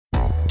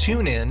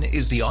TuneIn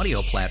is the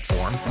audio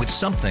platform with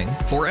something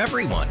for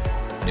everyone.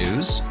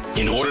 News.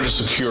 In order to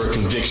secure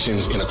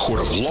convictions in a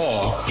court of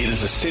law, it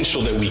is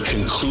essential that we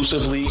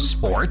conclusively.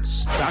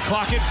 Sports. Shot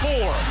clock at 4.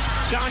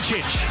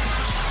 Doncic.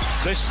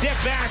 The step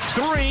back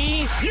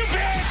 3. You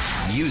bet.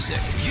 Music.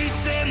 You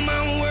set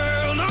my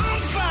world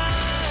on fire.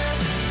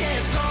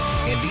 Yes,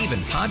 and even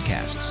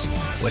podcasts.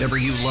 Whatever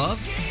you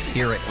love,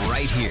 hear it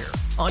right here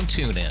on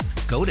TuneIn.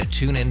 Go to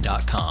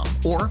TuneIn.com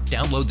or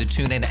download the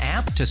TuneIn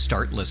app to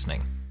start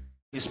listening.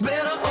 It's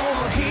better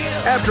over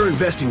here. After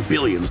investing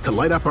billions to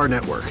light up our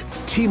network,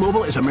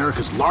 T-Mobile is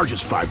America's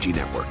largest 5G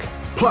network.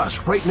 Plus,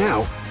 right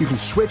now, you can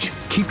switch,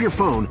 keep your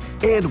phone,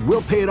 and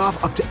we'll pay it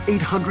off up to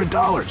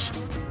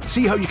 $800.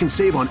 See how you can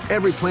save on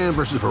every plan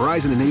versus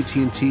Verizon and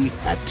AT&T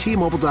at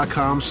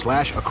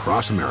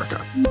T-Mobile.com/across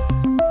America.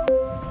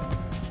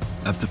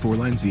 Up to 4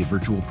 lines via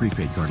virtual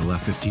prepaid card. Allow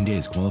 15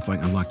 days. Qualifying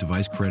unlocked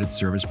device credit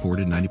service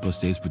ported 90-plus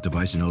states with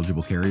device and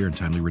eligible carrier and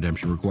timely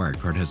redemption required.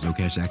 Card has no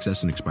cash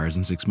access and expires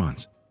in 6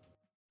 months.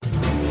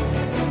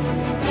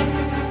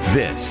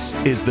 This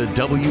is the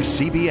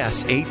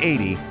WCBS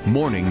 880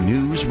 Morning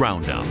News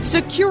Roundup.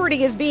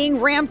 Security is being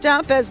ramped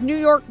up as New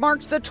York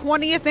marks the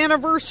 20th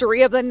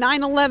anniversary of the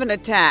 9/11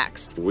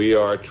 attacks. We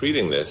are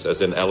treating this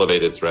as an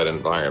elevated threat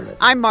environment.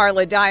 I'm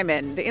Marla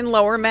Diamond in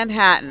Lower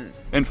Manhattan.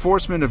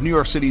 Enforcement of New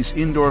York City's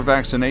indoor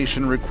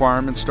vaccination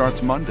requirement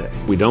starts Monday.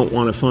 We don't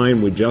want to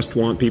fine, we just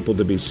want people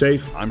to be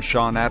safe. I'm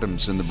Sean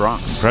Adams in the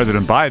Bronx.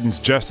 President Biden's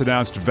just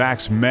announced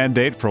vax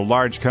mandate for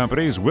large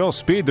companies will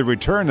speed the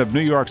return of New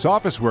York's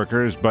office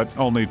workers, but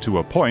only to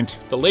a point.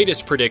 The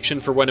latest prediction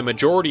for when a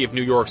majority of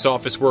New York's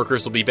office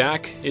workers will be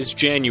back is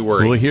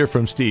January. We'll hear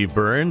from Steve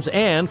Burns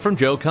and from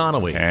Joe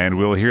Conaway. And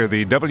we'll hear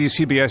the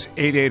WCBS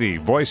 880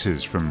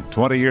 voices from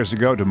 20 years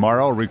ago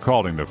tomorrow,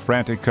 recalling the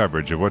frantic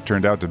coverage of what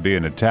turned out to be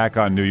an attack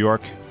on New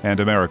York and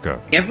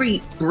America.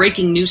 Every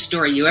breaking news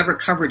story you ever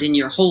covered in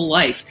your whole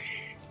life,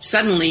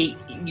 suddenly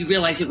you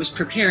realize it was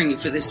preparing you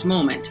for this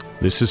moment.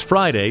 This is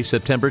Friday,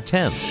 September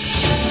 10th.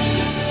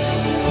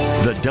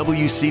 The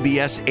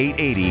WCBS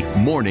 880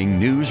 Morning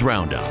News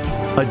Roundup.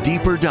 A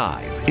deeper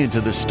dive into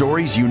the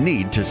stories you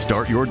need to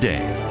start your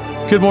day.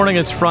 Good morning,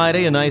 it's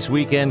Friday, a nice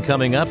weekend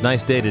coming up,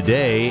 nice day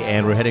today,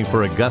 and we're heading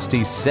for a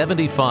gusty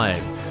 75.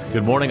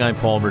 Good morning, I'm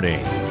Paul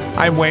Murnane.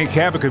 I'm Wayne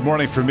Cabot. Good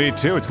morning from me,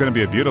 too. It's going to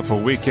be a beautiful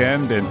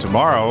weekend. And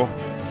tomorrow,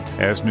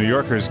 as New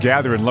Yorkers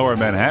gather in Lower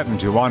Manhattan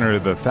to honor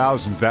the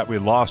thousands that we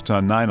lost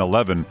on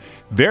 9/11,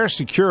 their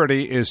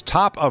security is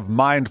top of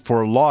mind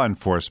for law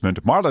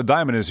enforcement. Marla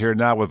Diamond is here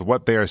now with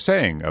what they are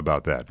saying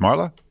about that.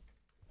 Marla?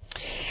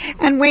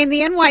 And Wayne,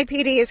 the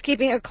NYPD is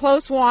keeping a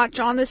close watch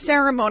on the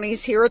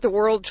ceremonies here at the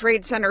World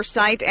Trade Center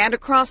site and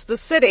across the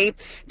city.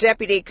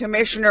 Deputy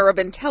Commissioner of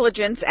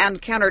Intelligence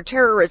and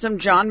Counterterrorism,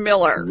 John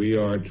Miller. We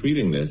are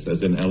treating this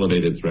as an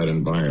elevated threat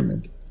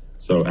environment.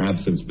 So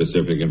absent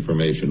specific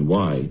information,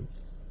 why?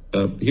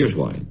 Here's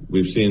why.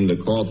 We've seen the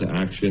call to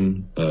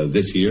action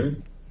this year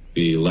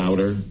be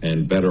louder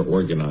and better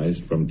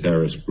organized from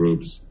terrorist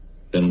groups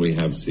than we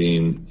have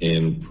seen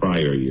in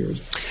prior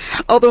years.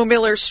 Although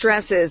Miller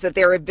stresses that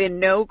there have been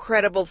no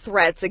credible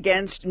threats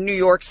against New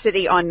York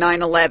City on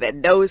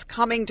 9/11, those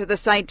coming to the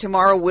site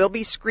tomorrow will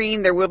be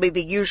screened. There will be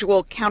the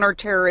usual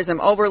counterterrorism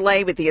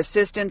overlay with the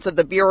assistance of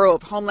the Bureau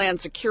of Homeland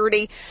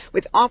Security,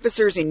 with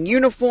officers in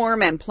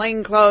uniform and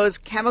plainclothes,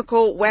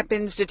 chemical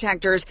weapons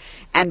detectors,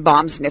 and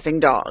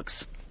bomb-sniffing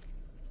dogs.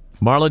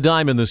 Marla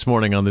Diamond this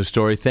morning on this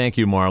story. Thank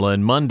you, Marla.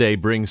 And Monday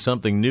brings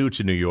something new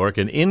to New York,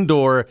 an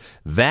indoor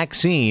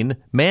vaccine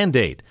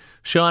mandate.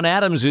 Sean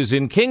Adams is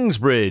in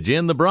Kingsbridge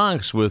in the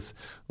Bronx with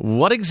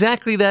what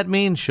exactly that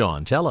means,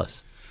 Sean. Tell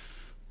us.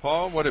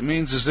 Paul, what it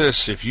means is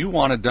this. If you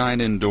want to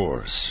dine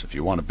indoors, if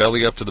you want to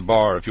belly up to the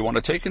bar, if you want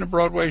to take in a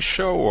Broadway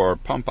show or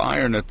pump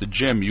iron at the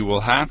gym, you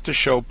will have to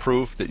show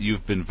proof that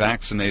you've been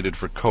vaccinated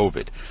for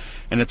COVID.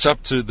 And it's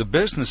up to the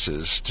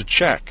businesses to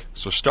check.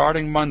 So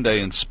starting Monday,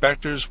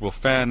 inspectors will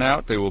fan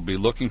out. They will be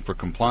looking for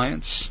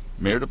compliance.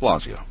 Mayor de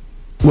Blasio.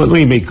 Well,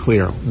 let me be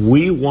clear.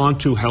 We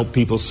want to help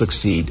people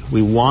succeed.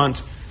 We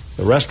want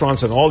the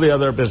restaurants and all the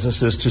other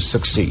businesses to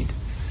succeed.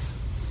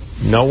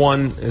 No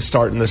one is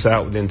starting this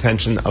out with the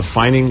intention of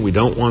fining. We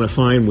don't want to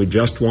fine. We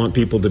just want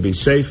people to be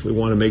safe. We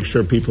want to make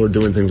sure people are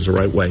doing things the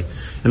right way.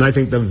 And I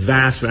think the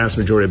vast, vast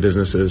majority of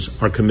businesses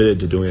are committed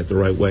to doing it the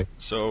right way.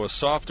 So a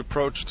soft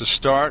approach to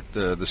start.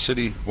 The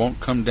city won't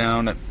come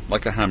down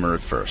like a hammer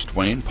at first.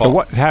 Wayne, Paul. But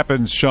what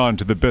happens, Sean,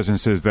 to the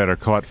businesses that are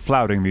caught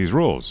flouting these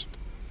rules?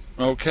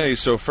 Okay,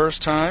 so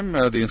first time,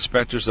 the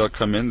inspectors, they'll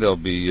come in. They'll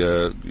be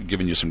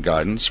giving you some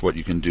guidance, what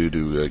you can do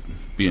to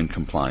be in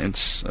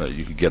compliance.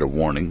 You could get a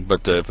warning.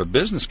 But if a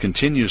business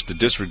continues to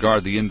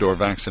disregard the indoor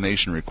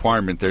vaccination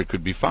requirement, there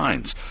could be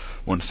fines.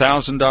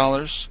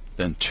 $1,000,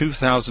 then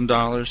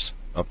 $2,000,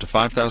 up to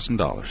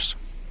 $5,000.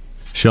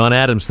 Sean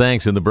Adams,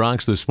 thanks, in the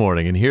Bronx this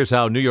morning. And here's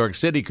how New York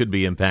City could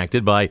be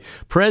impacted by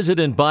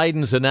President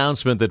Biden's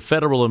announcement that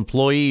federal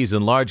employees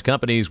and large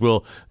companies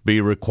will be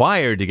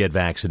required to get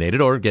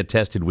vaccinated or get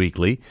tested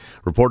weekly.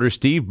 Reporter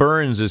Steve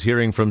Burns is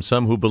hearing from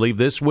some who believe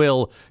this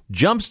will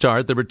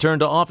jumpstart the return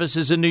to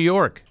offices in New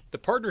York. The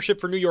Partnership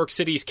for New York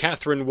City's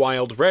Catherine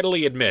Wild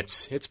readily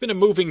admits it's been a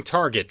moving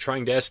target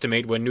trying to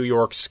estimate when New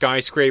York's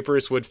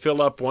skyscrapers would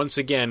fill up once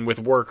again with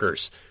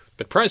workers.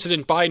 But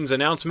President Biden's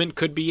announcement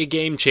could be a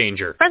game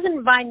changer.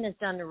 President Biden has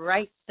done the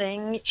right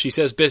thing. She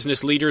says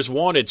business leaders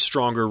wanted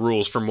stronger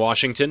rules from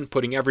Washington,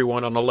 putting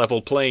everyone on a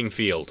level playing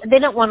field. They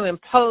don't want to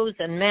impose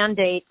and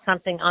mandate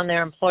something on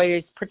their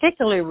employers,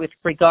 particularly with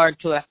regard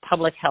to a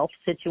public health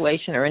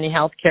situation or any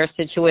health care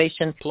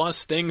situation.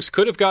 Plus, things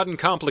could have gotten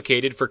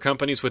complicated for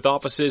companies with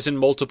offices in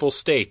multiple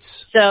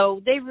states.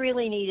 So they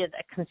really needed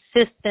a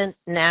consistent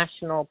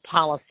national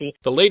policy.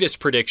 The latest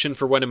prediction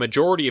for when a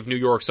majority of New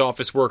York's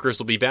office workers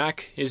will be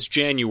back is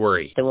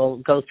January. They will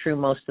go through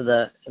most of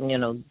the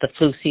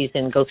flu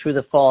season, go through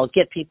the fall,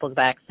 get people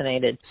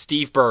vaccinated.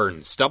 Steve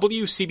Burns,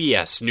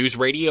 WCBS News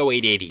Radio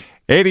 880.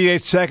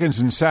 88 seconds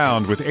in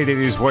sound with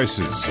 880's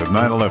Voices of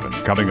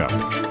 9/11 coming up.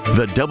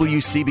 The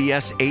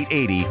WCBS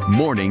 880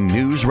 Morning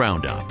News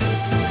Roundup.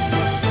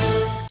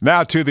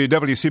 Now to the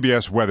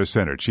WCBS Weather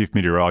Center. Chief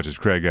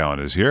Meteorologist Craig Allen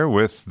is here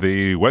with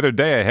the weather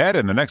day ahead,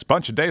 and the next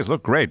bunch of days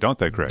look great, don't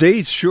they, Craig?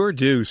 They sure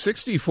do.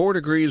 64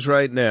 degrees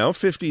right now,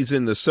 50s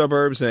in the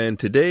suburbs, and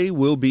today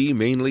will be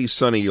mainly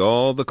sunny.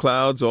 All the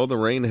clouds, all the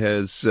rain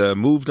has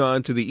moved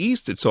on to the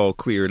east. It's all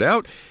cleared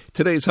out.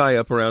 Today's high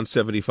up around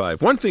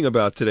 75. One thing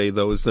about today,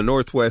 though, is the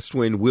northwest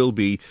wind will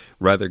be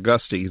rather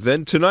gusty.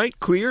 Then tonight,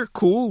 clear,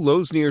 cool,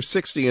 lows near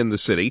 60 in the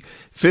city,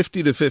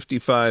 50 to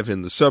 55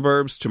 in the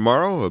suburbs.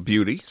 Tomorrow, a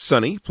beauty,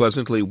 sunny,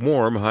 pleasantly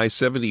warm, high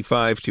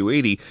 75 to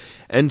 80.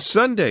 And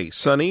Sunday,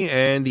 sunny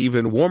and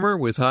even warmer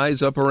with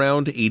highs up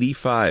around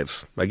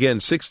 85. Again,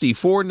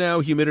 64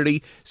 now,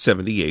 humidity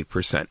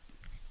 78%.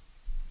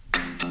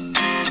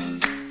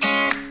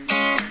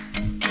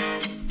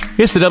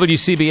 It's the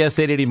WCBS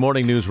 880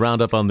 Morning News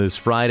Roundup on this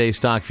Friday.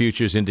 Stock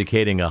futures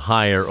indicating a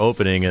higher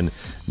opening. And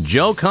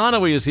Joe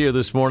Conaway is here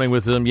this morning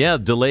with some,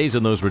 delays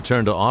in those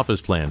return to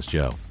office plans,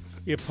 Joe.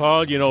 Yeah,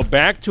 Paul,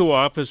 back to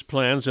office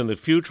plans and the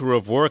future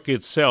of work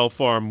itself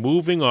are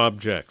moving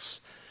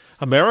objects.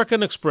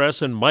 American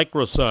Express and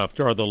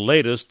Microsoft are the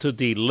latest to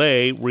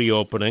delay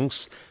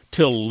reopenings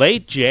till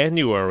late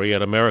January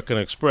at American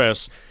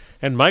Express.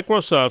 And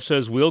Microsoft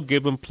says we'll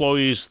give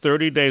employees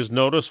 30 days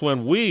notice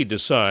when we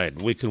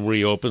decide we can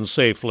reopen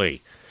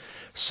safely.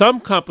 Some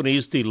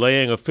companies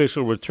delaying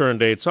official return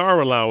dates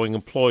are allowing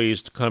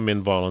employees to come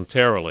in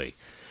voluntarily.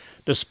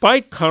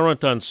 Despite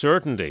current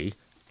uncertainty,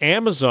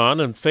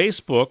 Amazon and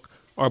Facebook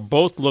are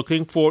both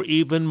looking for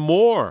even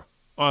more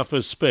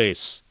office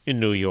space in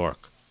New York.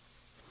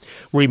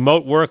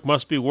 Remote work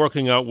must be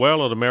working out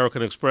well at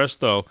American Express,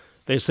 though.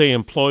 They say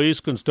employees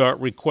can start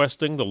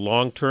requesting the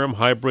long-term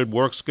hybrid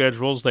work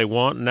schedules they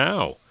want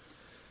now.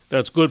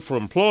 That's good for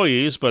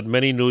employees, but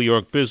many New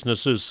York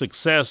businesses'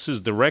 success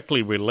is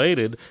directly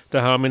related to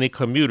how many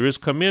commuters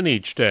come in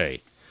each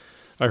day.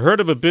 I heard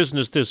of a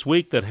business this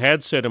week that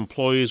had said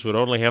employees would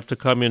only have to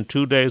come in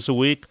 2 days a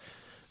week.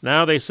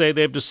 Now they say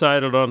they've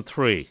decided on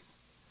 3.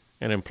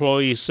 An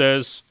employee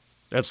says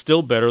that's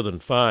still better than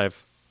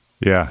 5.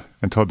 Yeah,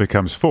 until it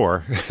becomes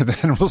 4.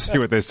 Then we'll see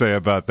what they say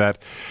about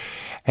that.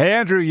 Hey,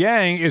 Andrew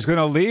Yang is going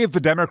to leave the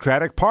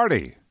Democratic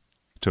Party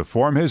to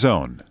form his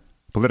own.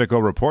 Politico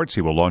reports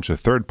he will launch a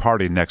third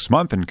party next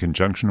month in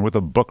conjunction with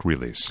a book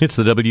release. It's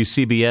the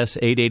WCBS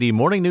 880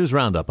 Morning News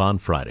Roundup on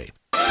Friday.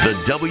 The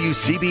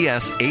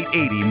WCBS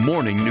 880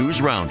 Morning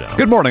News Roundup.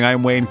 Good morning,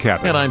 I'm Wayne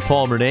Kaplan. And I'm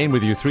Paul Murnane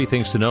with your 3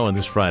 things to know on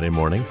this Friday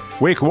morning.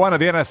 Week 1 of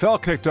the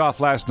NFL kicked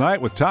off last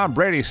night with Tom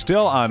Brady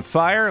still on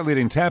fire,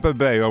 leading Tampa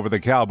Bay over the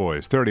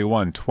Cowboys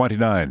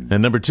 31-29.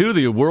 And number 2,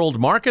 the world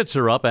markets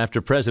are up after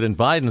President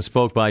Biden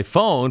spoke by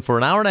phone for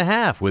an hour and a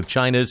half with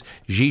China's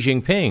Xi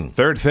Jinping.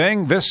 Third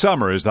thing, this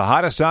summer is the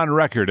hottest on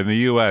record in the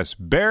U.S.,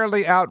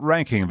 barely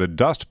outranking the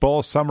Dust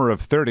Bowl summer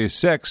of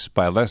 36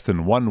 by less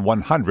than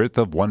 1/100th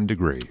of 1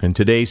 degree. And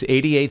today's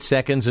 88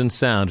 Seconds in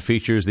Sound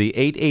features the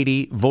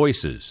 880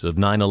 voices of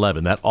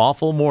 9/11, that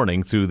awful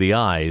morning through the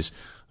eyes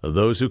of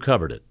those who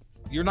covered it.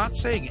 You're not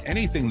saying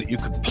anything that you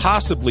could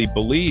possibly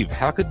believe.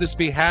 How could this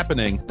be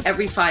happening?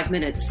 Every 5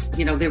 minutes,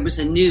 there was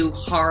a new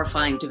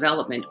horrifying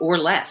development or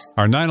less.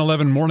 Our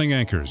 9/11 morning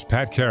anchors,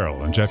 Pat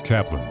Carroll and Jeff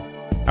Kaplan.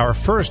 Our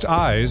first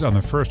eyes on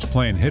the first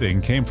plane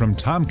hitting came from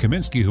Tom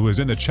Kaminsky, who was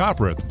in the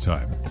chopper at the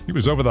time. He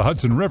was over the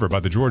Hudson River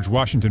by the George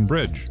Washington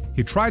Bridge.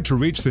 He tried to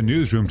reach the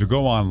newsroom to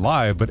go on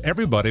live, but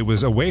everybody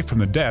was away from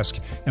the desk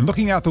and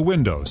looking out the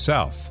window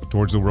south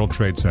towards the World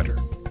Trade Center.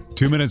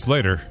 2 minutes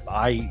later,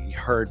 I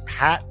heard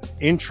Pat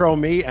intro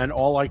me, and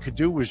all I could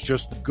do was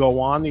just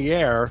go on the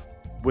air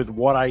with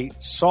what I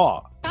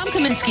saw. Tom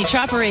Kaminsky,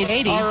 Chopper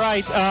 880. All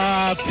right,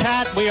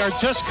 Pat, we are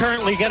just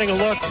currently getting a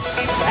look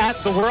at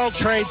the World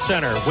Trade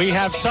Center. We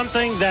have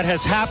something that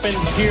has happened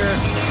here.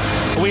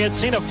 We had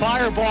seen a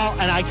fireball,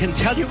 and I can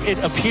tell you it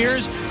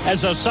appears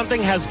as though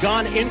something has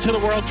gone into the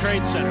World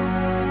Trade Center.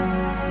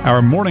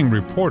 Our morning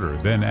reporter,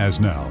 then as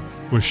now,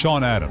 was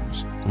Sean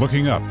Adams,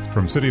 looking up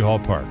from City Hall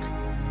Park.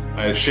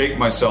 I shake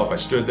myself. I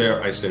stood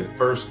there. I said,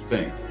 first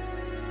thing,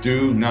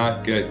 do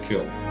not get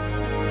killed.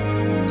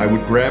 I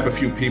would grab a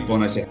few people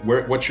and I say,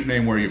 what's your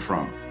name? Where are you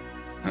from?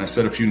 and I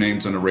said a few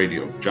names on the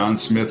radio. John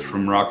Smith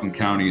from Rockland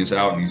County is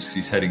out and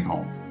he's heading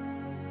home.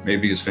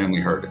 Maybe his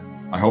family heard it.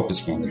 I hope his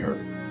family heard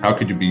it. How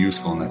could you be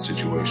useful in that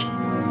situation?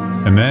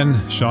 And then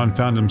Sean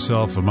found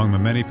himself among the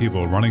many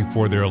people running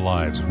for their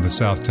lives when the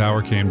South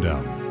Tower came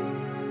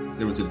down.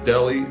 There was a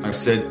deli. I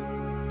said,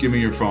 "Give me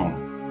your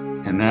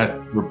phone." And that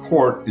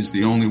report is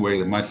the only way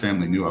that my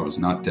family knew I was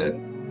not dead,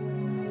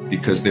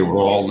 because they were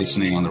all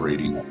listening on the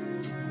radio.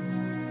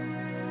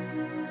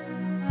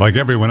 Like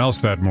everyone else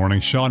that morning,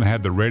 Sean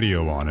had the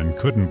radio on and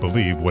couldn't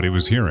believe what he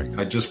was hearing.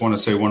 I just want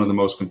to say one of the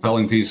most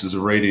compelling pieces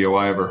of radio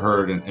I ever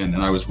heard, and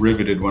I was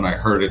riveted when I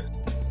heard it.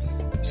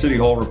 City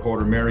Hall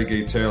reporter Mary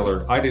Gay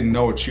Taylor, I didn't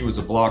know it. She was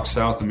a block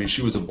south of me.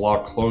 She was a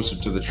block closer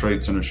to the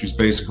Trade Center. She's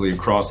basically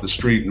across the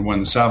street. And when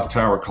the South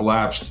Tower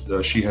collapsed,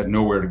 she had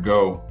nowhere to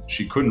go.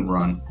 She couldn't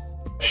run.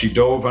 She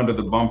dove under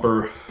the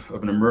bumper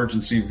of an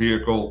emergency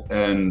vehicle,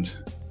 and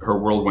her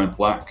world went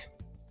black.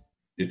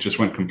 It just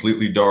went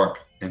completely dark,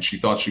 and she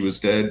thought she was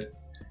dead.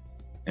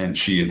 And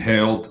she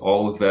inhaled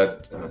all of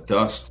that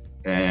dust,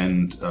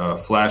 and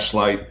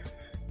flashlight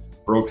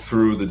broke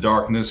through the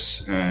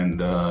darkness,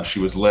 and she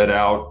was led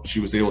out.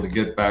 She was able to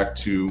get back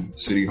to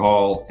City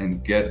Hall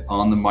and get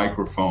on the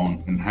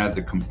microphone and had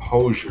the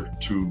composure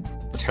to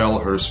tell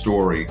her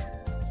story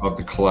of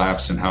the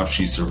collapse and how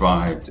she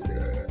survived.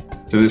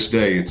 To this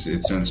day,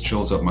 it sends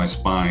chills up my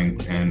spine,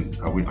 and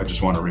I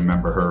just want to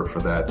remember her for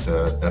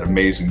that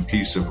amazing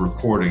piece of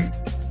reporting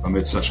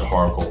amid such a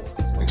horrible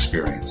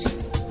experience.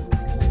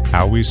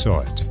 How we saw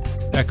it.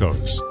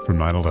 Echoes from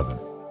 9/11.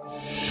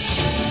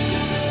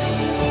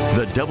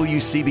 The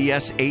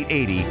WCBS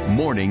 880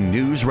 Morning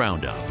News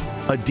Roundup.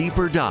 A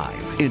deeper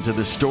dive into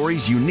the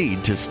stories you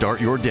need to start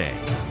your day.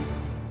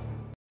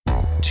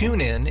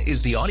 TuneIn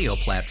is the audio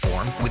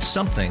platform with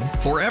something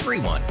for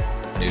everyone.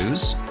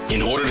 News.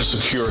 In order to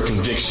secure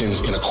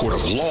convictions in a court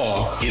of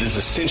law, it is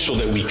essential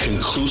that we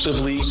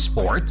conclusively.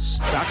 Sports.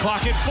 Shot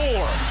clock at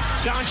 4.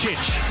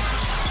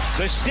 Doncic.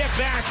 The step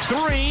back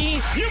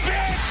 3. You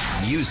bet.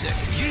 Music.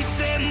 You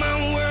set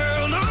my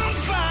world on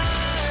fire.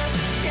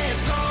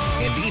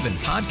 And even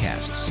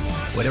podcasts.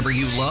 Whatever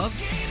you love,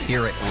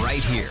 hear it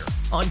right here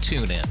on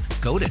TuneIn.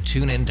 Go to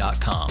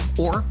TuneIn.com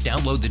or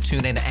download the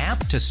TuneIn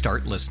app to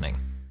start listening.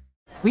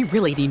 We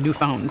really need new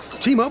phones.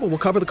 T-Mobile will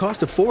cover the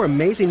cost of 4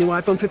 amazing new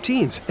iPhone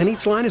 15s, and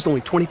each line is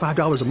only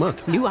 $25 a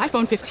month. New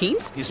iPhone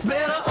 15s? It's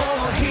better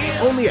over here.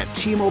 Only at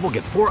T-Mobile,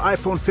 get 4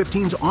 iPhone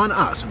 15s on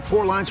us and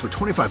 4 lines for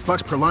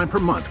 $25 per line per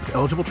month with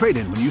eligible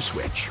trade-in when you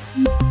switch.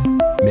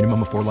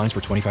 Minimum of 4 lines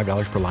for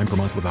 $25 per line per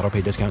month with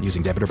autopay discount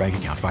using debit or bank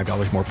account.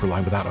 $5 more per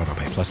line without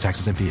autopay, plus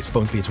taxes and fees.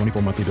 Phone fee at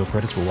 24 monthly bill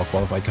credits for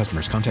well-qualified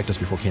customers. Contact us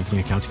before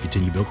canceling account to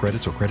continue bill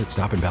credits or credit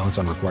stop and balance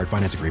on required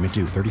finance agreement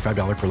due.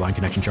 $35 per line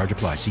connection charge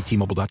applies. See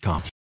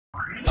T-Mobile.com.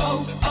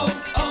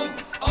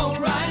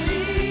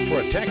 O'Reilly.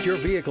 Protect your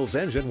vehicle's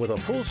engine with a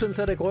full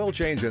synthetic oil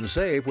change and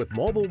save with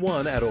Mobil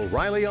 1 at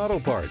O'Reilly Auto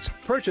Parts.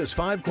 Purchase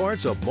 5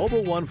 quarts of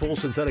Mobil 1 full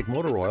synthetic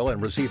motor oil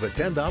and receive a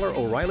 $10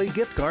 O'Reilly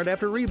gift card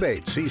after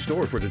rebate. See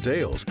store for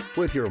details.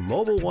 With your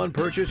Mobil 1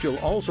 purchase, you'll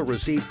also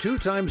receive 2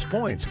 times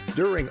points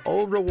during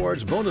O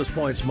Rewards Bonus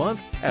Points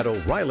Month at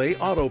O'Reilly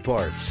Auto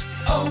Parts.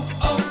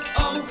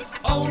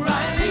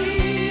 O'Reilly.